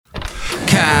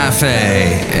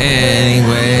Cafe.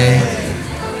 Anyway,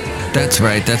 that's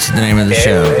right. That's the name of the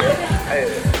show.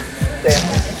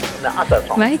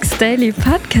 Mike's Daily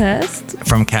Podcast.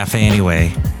 From Cafe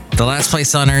Anyway. The last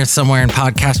place on earth, somewhere in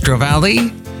Podcastro Valley,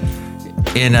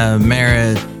 in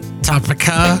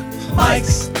Ameritopica.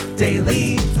 Mike's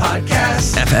Daily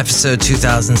Podcast. Episode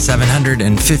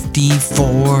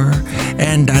 2754.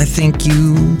 And I think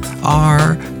you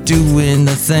are doing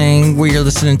the thing where you're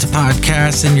listening to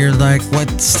podcasts and you're like,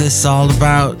 what's this all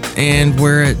about? And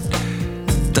we're at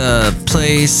the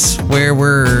place where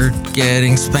we're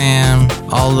getting spam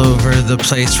all over the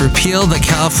place. Repeal the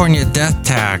California death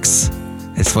tax.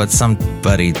 It's what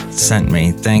somebody sent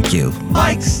me. Thank you.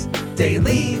 Mike's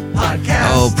Daily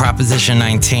Podcast. Oh, Proposition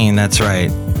 19. That's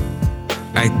right.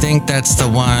 I think that's the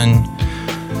one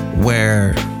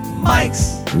where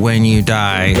Mike's when you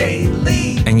die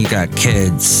Daily and you got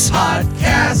kids,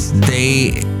 Podcast.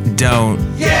 they don't.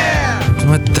 Yeah.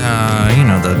 What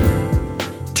the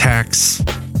tax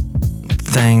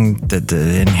thing,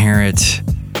 the inherit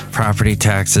property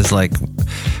taxes. Like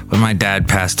when my dad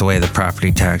passed away, the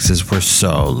property taxes were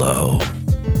so low.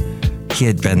 He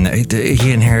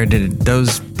inherited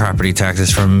those property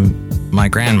taxes from my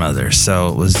grandmother, so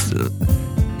it was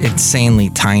insanely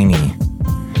tiny.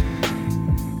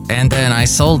 And then I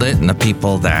sold it, and the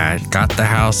people that got the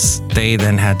house, they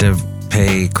then had to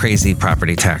pay crazy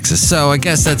property taxes. So I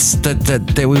guess that's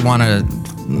that we want to.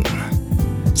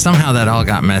 Somehow that all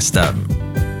got messed up.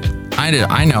 I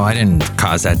know I didn't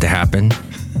cause that to happen.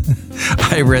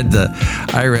 I read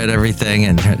everything,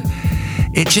 and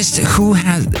it just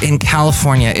in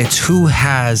California, it's who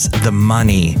has the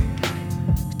money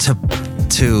to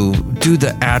do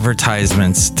the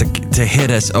advertisements to hit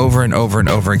us over and over and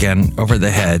over again over the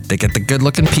head. They get the good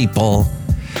looking people,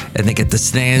 and they get the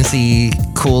snazzy,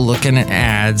 cool looking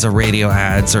ads or radio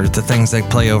ads or the things they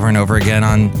play over and over again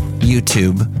on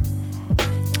YouTube.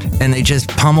 And they just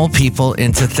pummel people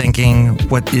into thinking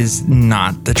what is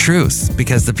not the truth,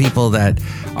 because the people that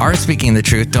are speaking the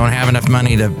truth don't have enough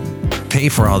money to pay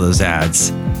for all those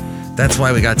ads. That's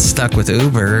why we got stuck with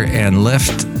Uber and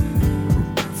Lyft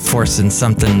forcing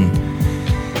something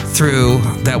through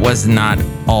that was not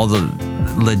all the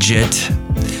legit.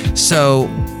 So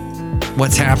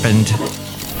what's happened?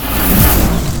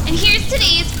 And here's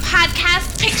today's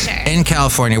podcast picture. In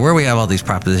California, where we have all these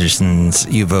propositions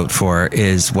you vote for,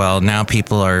 is, well, now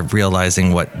people are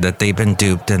realizing that they've been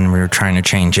duped, and we're trying to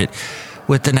change it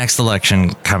with the next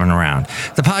election coming around.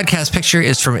 The podcast picture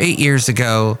is from 8 years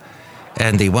ago,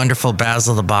 and the wonderful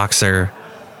Basil the Boxer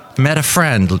met a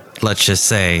friend, let's just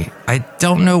say. I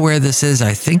don't know where this is.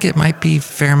 I think it might be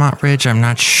Fairmont Ridge. I'm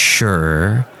not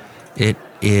sure. It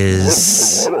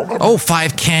is... Oh,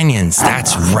 Five Canyons.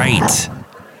 That's right.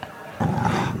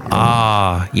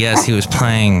 Ah, yes, he was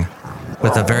playing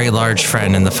with a very large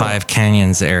friend in the Five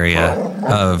Canyons area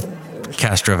of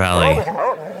Castro Valley,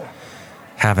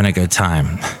 having a good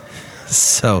time.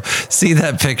 So see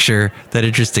that picture, that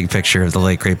interesting picture of the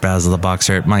late great Basil the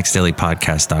Boxer at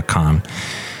mikesdailypodcast.com.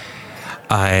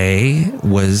 I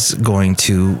was going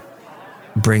to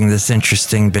bring this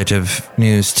interesting bit of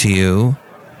news to you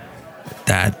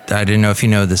that I didn't know if you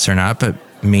know this or not, but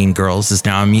Mean Girls is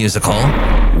now a musical.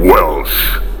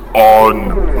 Welsh on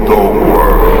the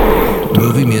world.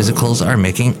 Movie musicals are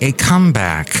making a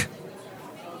comeback.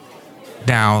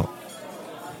 Now,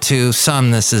 to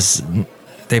some,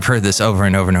 they've heard this over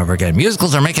and over and over again.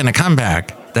 Musicals are making a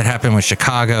comeback. That happened with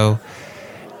Chicago.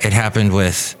 It happened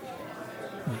with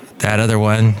that other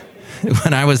one.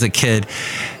 When I was a kid,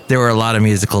 there were a lot of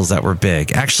musicals that were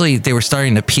big. Actually, they were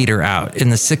starting to peter out. In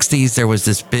the 60s, there was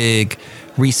this big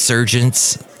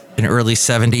resurgence in early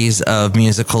 70s of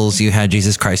musicals. You had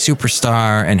Jesus Christ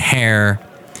Superstar and Hair.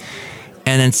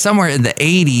 And then somewhere in the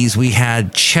 80s, we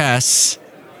had Chess.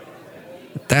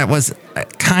 That was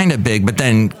kind of big, but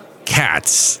then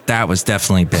Cats. That was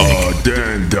definitely big.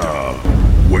 Addenda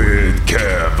with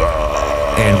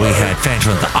Keva. And we had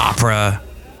Phantom of the Opera,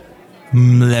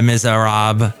 Les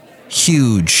Miserables.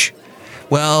 Huge.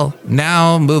 Well,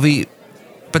 now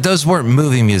but those weren't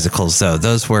movie musicals, though.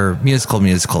 Those were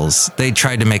musicals. They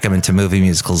tried to make them into movie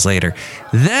musicals later.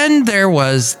 Then there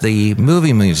was the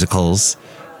movie musicals.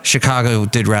 Chicago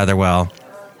did rather well.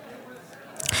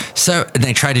 So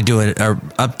they tried to do an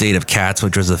update of Cats,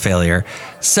 which was a failure.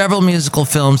 Several musical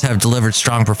films have delivered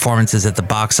strong performances at the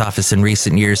box office in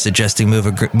recent years, suggesting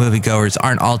moviegoers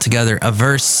aren't altogether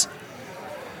averse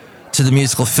to the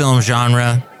musical film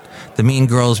genre. The Mean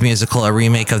Girls musical, a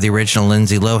remake of the original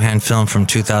Lindsay Lohan film from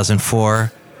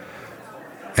 2004.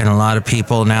 And a lot of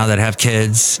people now that have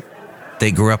kids,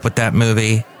 they grew up with that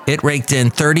movie. It raked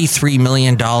in $33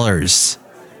 million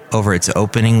over its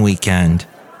opening weekend.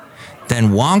 Then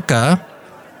Wonka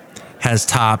has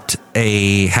topped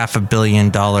a $500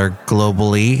 million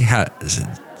globally,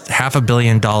 $500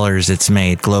 million it's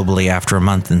made globally after a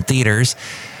month in theaters.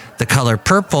 The Color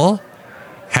Purple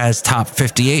has topped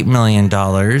 $58 million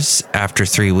after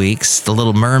 3 weeks. The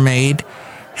Little Mermaid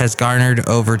has garnered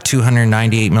over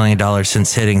 $298 million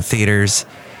since hitting theaters.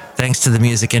 Thanks to the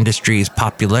music industry's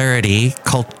popularity,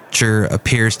 culture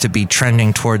appears to be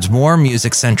trending towards more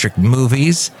music-centric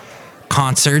movies,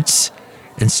 concerts,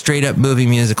 and straight-up movie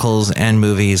musicals and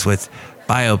movies with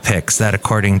biopics. That,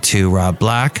 according to Rob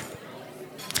Black.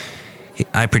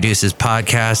 I produce his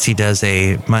podcast. He does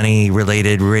a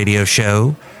money-related radio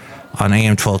show on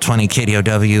AM 1220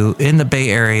 KDOW in the Bay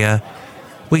Area,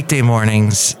 weekday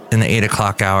mornings in the 8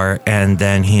 o'clock hour. And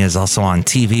then he is also on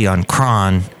TV on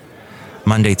KRON,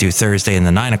 Monday through Thursday in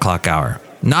the 9 o'clock hour.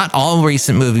 Not all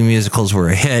recent movie musicals were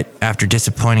a hit after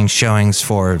disappointing showings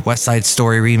for West Side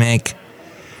Story remake,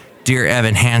 Dear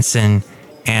Evan Hansen,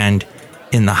 and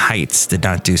In the Heights did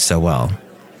not do so well.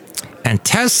 And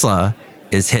Tesla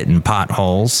is hitting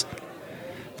potholes.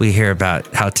 We hear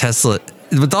about how Tesla,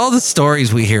 with all the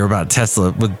stories we hear about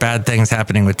Tesla, with bad things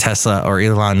happening with Tesla or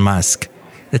Elon Musk,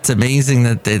 it's amazing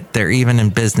that they're even in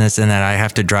business and that I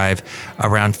have to drive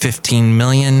around 15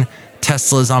 million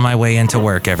Teslas on my way into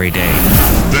work every day.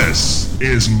 This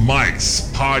is Mike's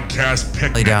podcast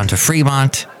picnic. Down to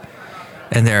Fremont,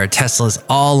 and there are Teslas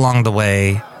all along the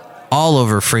way, all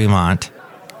over Fremont,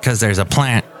 because there's a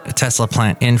Tesla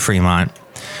plant in Fremont.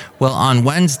 Well, on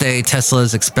Wednesday, Tesla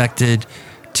is expected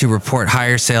to report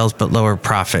higher sales but lower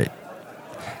profit.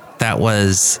 That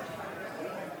was,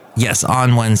 yes,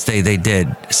 on Wednesday they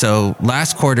did. So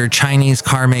last quarter, Chinese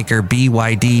car maker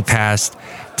BYD passed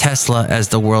Tesla as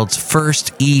the world's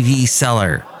first EV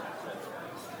seller.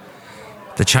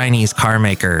 The Chinese car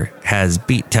maker has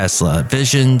beat Tesla.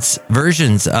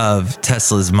 Versions of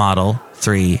Tesla's Model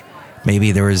 3.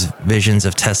 Maybe there was visions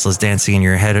of Teslas dancing in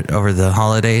your head over the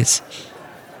holidays.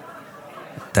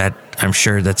 That, I'm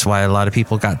sure that's why a lot of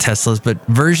people got Teslas. But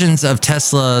versions of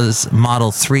Tesla's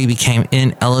Model 3 became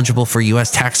ineligible for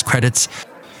U.S. tax credits.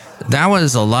 That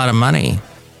was a lot of money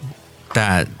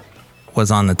that was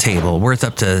on the table, worth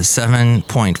up to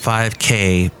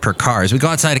 $7.5K per car. As we go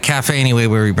outside a cafe anyway,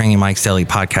 where we bring you Mike's Daily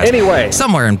Podcast. Anyway,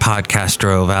 somewhere in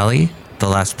Podcastro Valley, the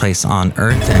last place on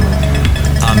earth in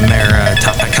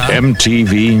Ameritopica.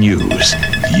 MTV News.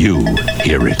 You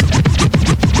hear it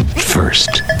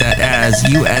first. That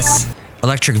as U.S.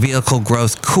 electric vehicle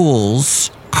growth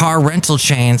cools, car rental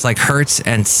chains like Hertz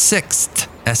and Sixt,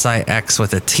 SIX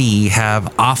with a T, have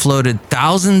offloaded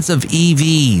thousands of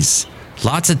EVs.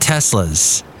 Lots of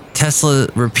Teslas. Tesla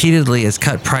repeatedly has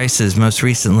cut prices, most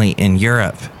recently in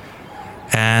Europe.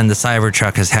 And the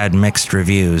Cybertruck has had mixed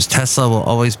reviews. Tesla will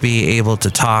always be able to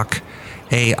talk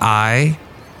AI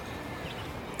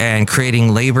and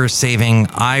creating labor-saving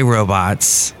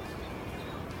iRobots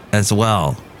as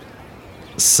well.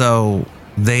 So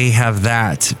they have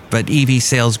that. But EV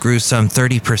sales grew some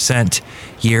 30%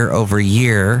 year over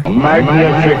year.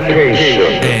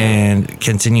 Magnification. And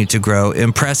continue to grow.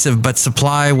 Impressive, but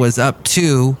supply was up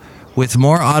too, with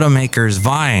more automakers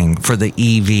vying for the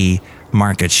EV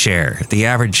market share. The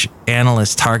average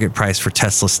analyst target price for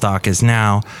Tesla stock is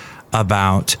now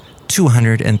about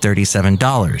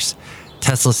 $237.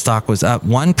 Tesla stock was up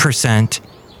 1%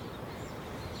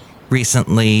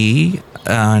 recently.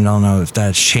 I don't know if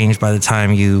that's changed by the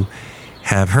time you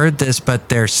have heard this, but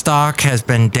their stock has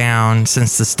been down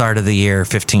since the start of the year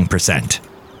 15%.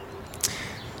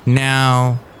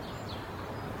 Now,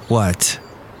 what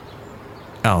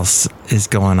else is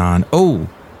going on? Oh,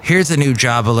 here's a new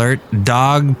job alert.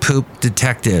 Dog poop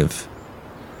detective.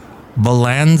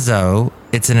 Bolanzo,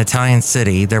 it's an Italian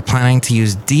city. They're planning to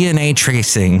use DNA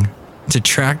tracing to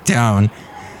track down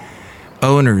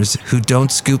owners who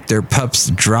don't scoop their pups'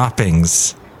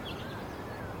 droppings.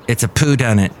 It's a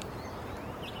whodunit.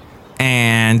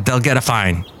 And they'll get a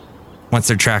fine once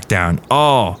they're tracked down.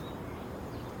 Oh,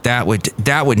 that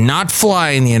would not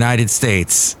fly in the United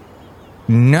States.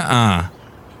 Nuh-uh.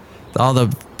 All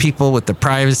the people with the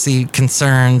privacy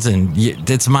concerns and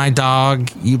it's my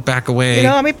dog, you back away. You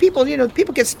know, I mean, people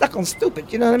get stuck on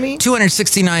stupid. You know what I mean?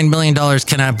 $269 million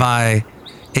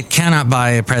cannot buy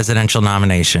a presidential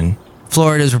nomination.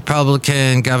 Florida's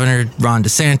Republican Governor Ron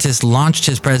DeSantis launched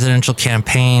his presidential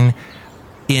campaign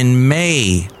in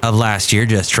May of last year,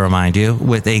 just to remind you,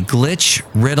 with a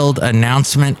glitch-riddled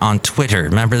announcement on Twitter.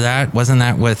 Remember that? Wasn't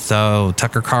that with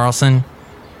Tucker Carlson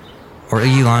or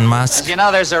Elon Musk? You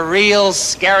know, there's a real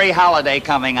scary holiday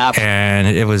coming up. And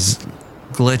it was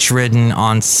glitch-ridden.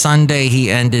 On Sunday, he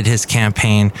ended his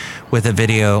campaign with a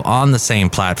video on the same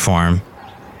platform.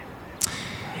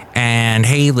 And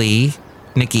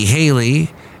Nikki Haley,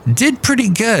 did pretty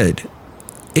good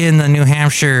in the New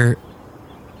Hampshire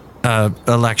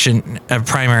election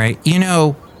primary. You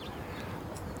know,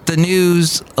 the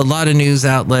news, a lot of news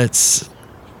outlets,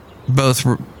 both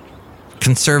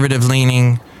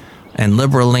conservative-leaning and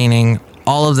liberal-leaning,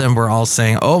 all of them were all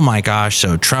saying, oh my gosh,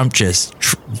 so Trump just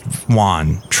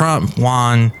won. Trump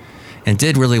won and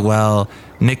did really well.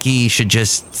 Nikki should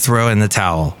just throw in the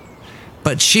towel.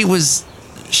 But she was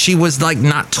like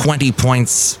not 20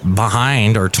 points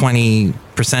behind or 20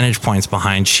 percentage points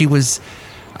behind. She was,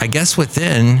 I guess,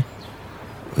 within,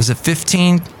 was it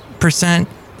 15%?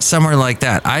 Somewhere like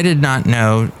that. I did not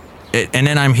know. And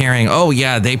then I'm hearing, oh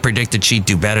yeah, they predicted she'd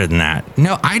do better than that.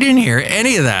 No, I didn't hear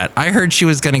any of that. I heard she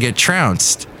was going to get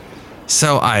trounced.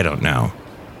 So I don't know.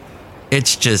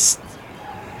 It's just,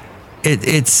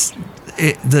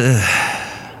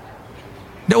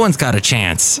 no one's got a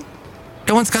chance.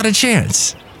 No one's got a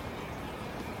chance.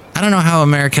 I don't know how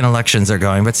American elections are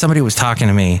going, but somebody was talking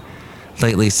to me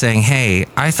lately saying, hey,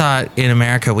 I thought in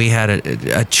America we had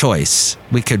a choice.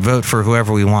 We could vote for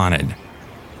whoever we wanted.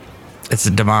 It's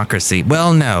a democracy.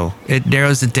 Well, no, it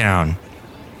narrows it down.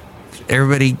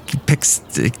 Everybody picks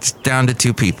it down to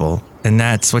two people, and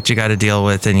that's what you got to deal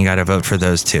with, and you got to vote for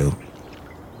those two.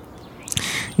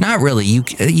 Not really.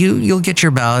 You'll get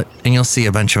your ballot, and you'll see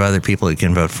a bunch of other people you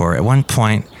can vote for. At one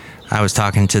point, I was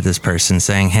talking to this person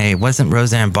saying, hey, wasn't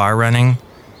Roseanne Barr running?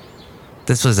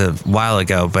 This was a while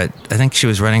ago, but I think she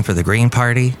was running for the Green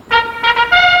Party.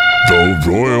 The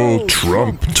Royal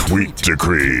Trump Tweet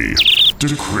Decree.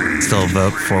 Still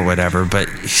vote for whatever, but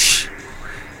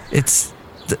it's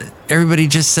everybody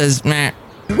just says, meh.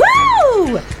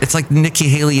 Woo! It's like Nikki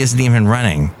Haley isn't even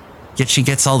running, yet she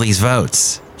gets all these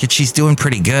votes. Yet she's doing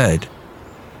pretty good.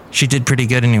 She did pretty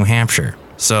good in New Hampshire,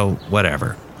 so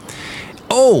whatever.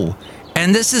 Oh,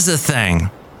 and this is a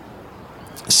thing.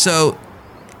 So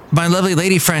my lovely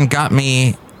lady friend got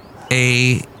me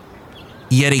a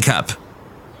Yeti cup.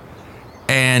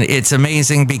 And it's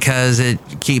amazing because it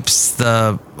keeps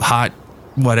the hot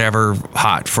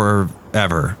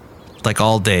forever. Like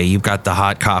all day. You've got the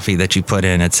hot coffee that you put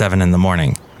in at 7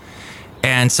 a.m.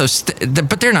 And so,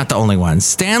 but they're not the only ones.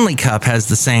 Stanley Cup has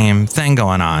the same thing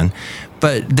going on,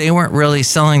 but they weren't really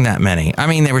selling that many. I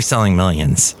mean, they were selling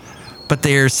millions, but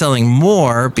they're selling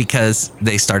more because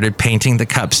they started painting the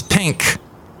cups pink.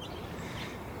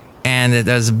 And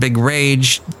there's a big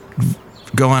rage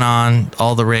going on,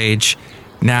 all the rage.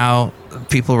 Now,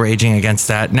 people raging against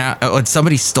that. Now,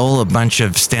 somebody stole a bunch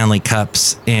of Stanley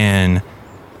Cups in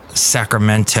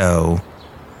Sacramento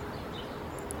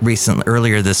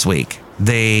earlier this week.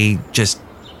 They just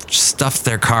stuffed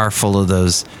their car full of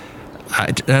those. I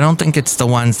don't think it's the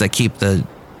ones that keep the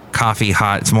coffee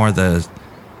hot. It's more the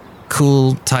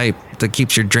cool type that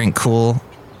keeps your drink cool.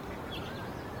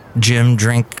 Gym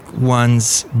drink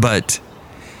ones, but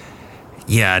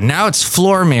yeah, now it's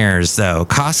floor mirrors, though.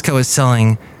 Costco is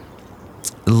selling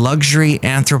luxury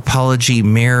Anthropologie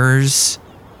mirrors.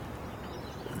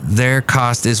 Their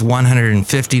cost is $150.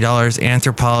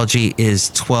 Anthropologie is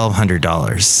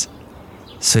 $1,200.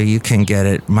 So you can get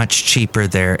it much cheaper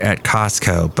there at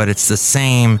Costco, but it's the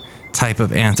same type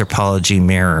of Anthropologie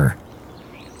mirror.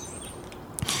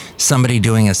 Somebody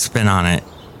doing a spin on it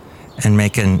and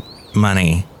making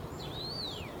money.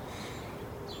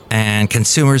 And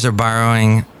consumers are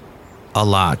borrowing a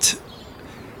lot.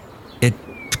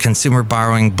 Consumer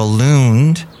borrowing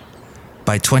ballooned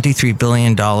by $23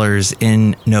 billion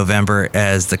in November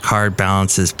as the card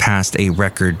balances passed a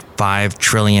record $5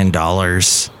 trillion.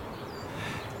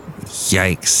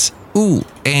 Yikes. Ooh,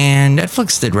 and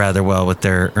Netflix did rather well with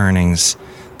their earnings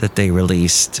that they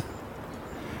released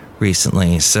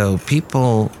recently. So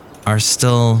people are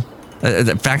still...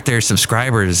 in fact, their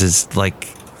subscribers is like...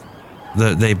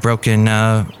 They've broken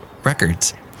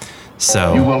records.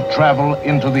 So you will travel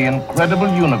into the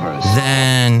incredible universe.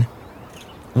 Then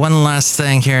one last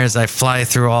thing here as I fly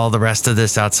through all the rest of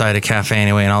this outside a cafe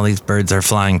anyway, and all these birds are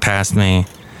flying past me,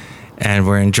 and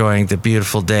we're enjoying the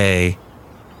beautiful day.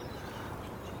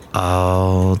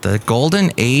 Oh, the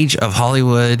golden age of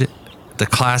Hollywood, the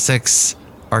classics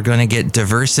are going to get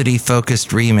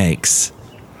diversity-focused remakes.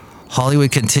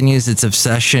 Hollywood continues its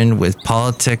obsession with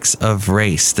politics of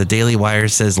race. The Daily Wire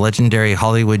says legendary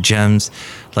Hollywood gems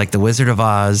like The Wizard of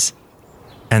Oz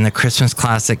and the Christmas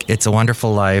classic It's a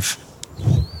Wonderful Life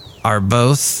are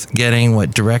both getting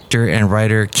what director and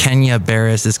writer Kenya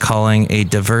Barris is calling a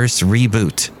diverse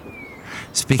reboot.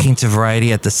 Speaking to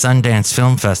Variety at the Sundance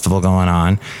Film Festival going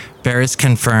on, Barris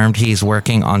confirmed he's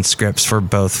working on scripts for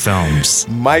both films.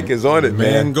 Mike is on it,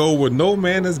 man. Go where no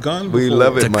man has gone before. We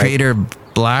love it, The Mike. creator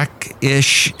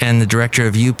Blackish and the director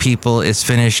of You People is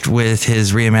finished with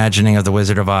his reimagining of The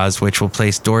Wizard of Oz, which will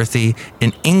place Dorothy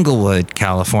in Inglewood,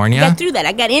 California. Got through that.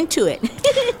 I got into it.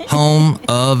 Home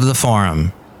of the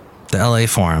Forum, the LA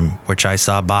Forum, which I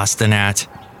saw Boston at,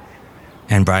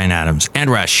 and Bryan Adams, and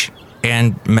Rush,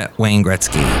 and met Wayne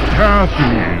Gretzky.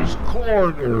 Kathy's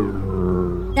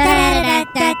Corner.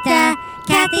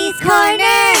 Kathy's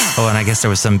Corner. Oh, and I guess there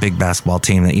was some big basketball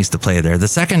team that used to play there. The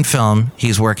second film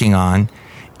he's working on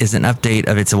is an update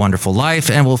of It's a Wonderful Life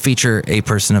and will feature a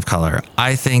person of color.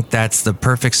 I think that's the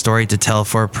perfect story to tell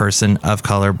for a person of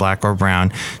color, black or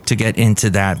brown, to get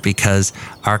into that because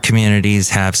our communities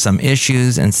have some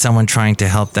issues and someone trying to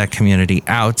help that community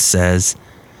out, says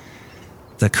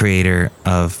the creator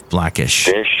of Blackish.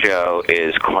 This show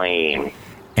is clean.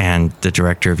 And the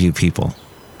director of You People.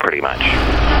 Pretty much.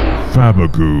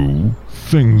 Fabagoo.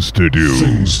 Things to do.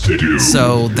 Things to do.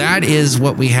 So that is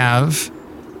what we have.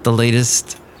 The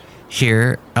latest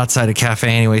here outside a cafe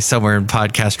anyway, somewhere in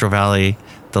Podcastro Valley,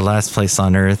 the last place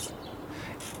on earth.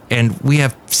 And we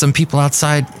have some people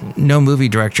outside, no movie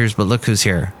directors, but look who's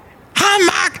here. Hi,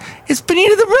 Mark. It's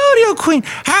Benita the Rodeo Queen.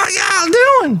 How y'all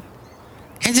doing?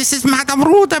 And this is Madame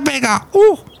Rutabaga.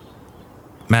 Ooh.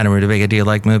 Madame Rutabaga, do you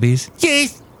like movies?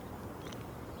 Yes.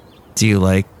 Do you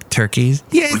like turkeys?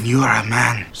 Yes. When you are a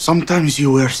man, sometimes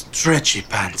you wear stretchy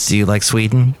pants. Do you like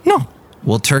Sweden? No.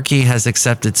 Well, Turkey has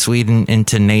accepted Sweden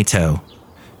into NATO.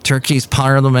 Turkey's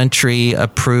parliamentary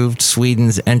approved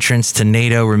Sweden's entrance to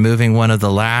NATO, removing one of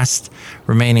the last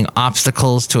remaining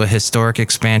obstacles to a historic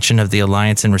expansion of the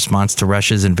alliance in response to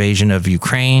Russia's invasion of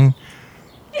Ukraine.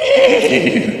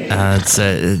 It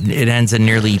ends a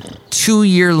nearly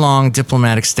 2-year-long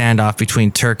diplomatic standoff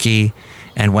between Turkey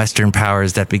and Western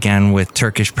powers that began with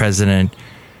Turkish President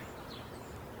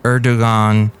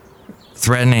Erdogan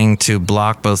threatening to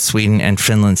block both Sweden and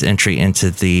Finland's entry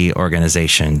into the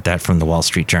organization. That from the Wall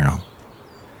Street Journal.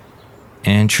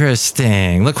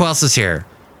 Interesting. Look who else is here.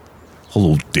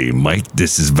 Hello there, Mike.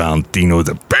 This is Valentino,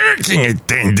 the parking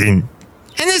attendant.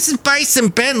 And this is Bison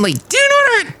Bentley. Do you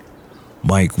know that?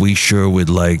 Mike, we sure would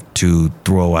like to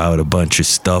throw out a bunch of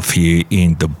stuff here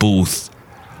in the booth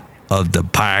of the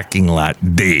parking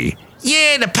lot day.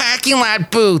 Yeah, the parking lot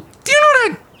booth. Do you know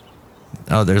that?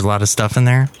 Oh, there's a lot of stuff in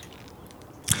there?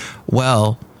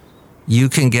 Well, you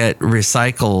can get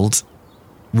recycled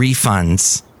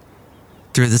refunds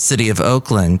through the city of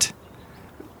Oakland.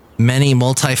 Many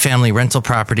multifamily rental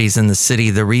properties in the city,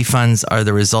 the refunds are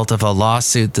the result of a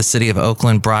lawsuit the city of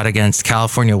Oakland brought against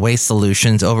California Waste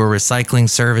Solutions over recycling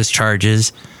service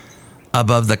charges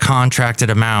above the contracted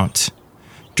amount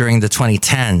during the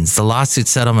 2010s. The lawsuit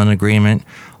settlement agreement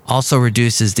also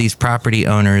reduces these property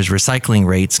owners' recycling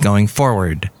rates going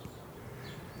forward.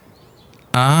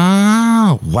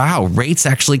 Oh, wow. Rates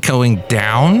actually going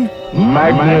down?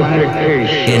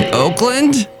 Magnification. In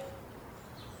Oakland?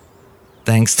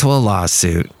 Thanks to a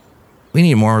lawsuit. We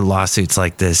need more lawsuits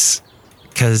like this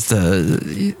because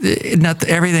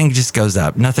everything just goes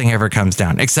up. Nothing ever comes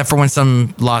down except for when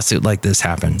some lawsuit like this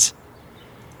happens.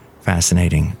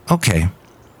 Fascinating. Okay.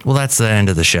 Well, that's the end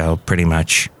of the show, pretty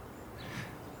much.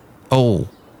 Oh,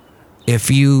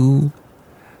 if you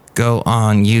go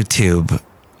on YouTube,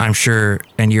 I'm sure,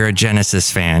 and you're a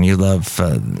Genesis fan, you love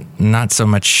not so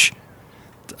much,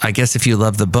 I guess if you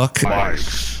love the book.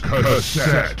 Mike's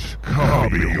Cassette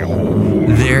Copy.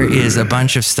 There is a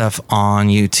bunch of stuff on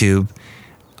YouTube.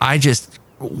 I just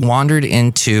wandered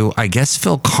into, I guess,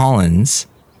 Phil Collins,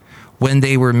 when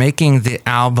they were making the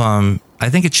album, I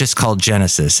think it's just called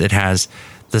Genesis. It has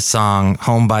the song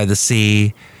Home by the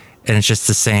Sea, and it's just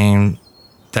the same,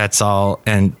 that's all,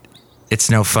 and it's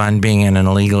no fun being an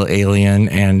illegal alien.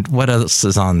 And what else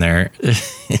is on there?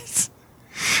 It's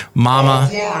Mama.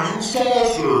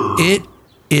 It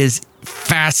is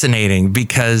fascinating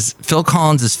because Phil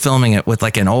Collins is filming it with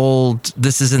like an old,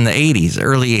 this is in the 80s,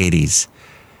 early 80s.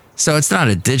 So it's not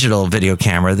a digital video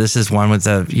camera. This is one with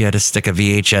you had to stick a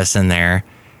VHS in there.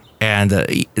 And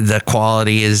the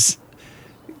quality is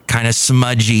kind of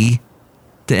smudgy.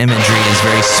 The imagery is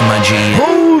very smudgy.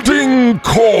 Holding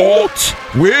court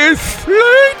with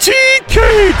Lady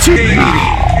Katie.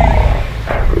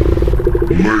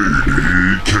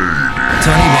 Lady Katie.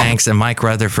 Tony Banks and Mike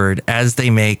Rutherford as they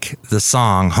make the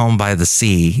song Home by the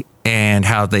Sea, and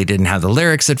how they didn't have the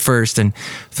lyrics at first, and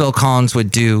Phil Collins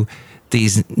would do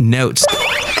these notes.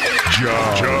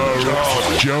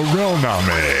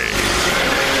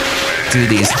 Do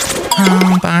these.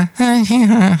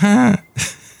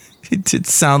 It did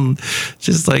sound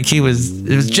just like it was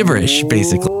gibberish,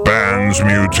 basically. Band's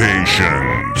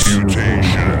mutations.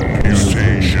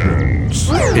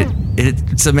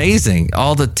 It's amazing.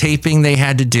 All the taping they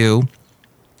had to do.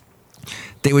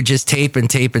 They would just tape and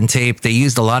tape and tape. They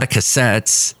used a lot of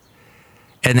cassettes,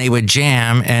 and they would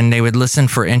jam, and they would listen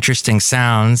for interesting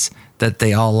sounds that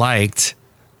they all liked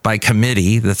by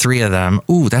committee, the three of them.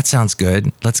 Ooh, that sounds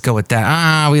good. Let's go with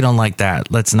that. We don't like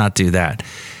that. Let's not do that.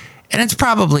 And it's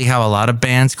probably how a lot of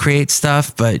bands create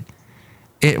stuff, but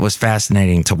it was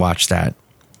fascinating to watch that.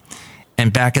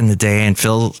 And back in the day, and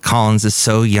Phil Collins is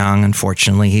so young,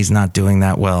 unfortunately, he's not doing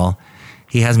that well.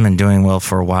 He hasn't been doing well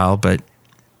for a while, but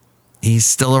he's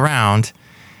still around.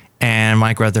 And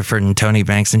Mike Rutherford and Tony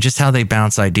Banks, and just how they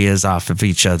bounce ideas off of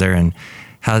each other and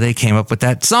how they came up with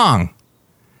that song.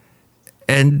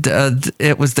 And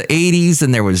it was the 80s,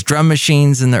 and there was drum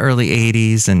machines in the early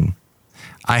 80s, and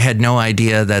I had no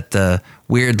idea that the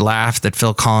weird laugh that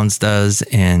Phil Collins does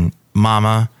in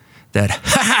Mama, that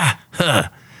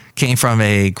ha came from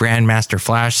a Grandmaster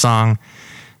Flash song.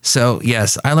 So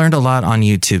yes, I learned a lot on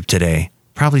YouTube today.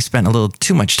 Probably spent a little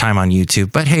too much time on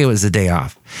YouTube, but hey, it was a day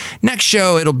off. Next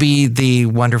show, it'll be the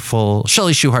wonderful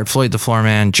Shelley Shuhart, Floyd the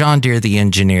Floorman, John Deere the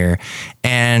Engineer,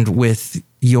 and with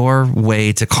your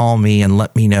way to call me and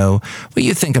let me know what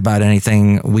you think about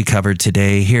anything we covered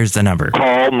today. Here's the number.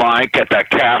 Call Mike at the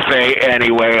Cafe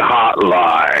Anyway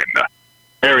hotline.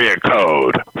 Area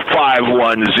code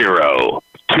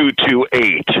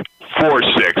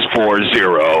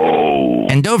 510-228-4640.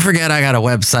 And don't forget, I got a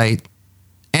website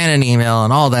and an email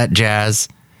and all that jazz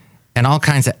and all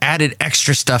kinds of added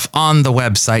extra stuff on the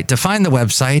website. To find the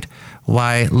website,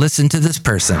 why, listen to this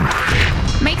person.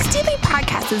 Mike's Daily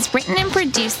Podcast is written and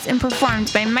produced and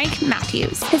performed by Mike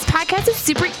Matthews. His podcast is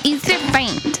super easy to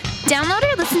find. Download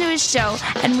or listen to his show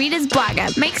and read his blog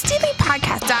at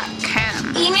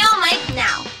mikesdailypodcast.com. Email Mike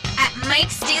now at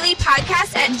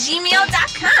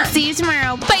mikesdailypodcast@gmail.com. See you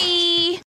tomorrow. Bye.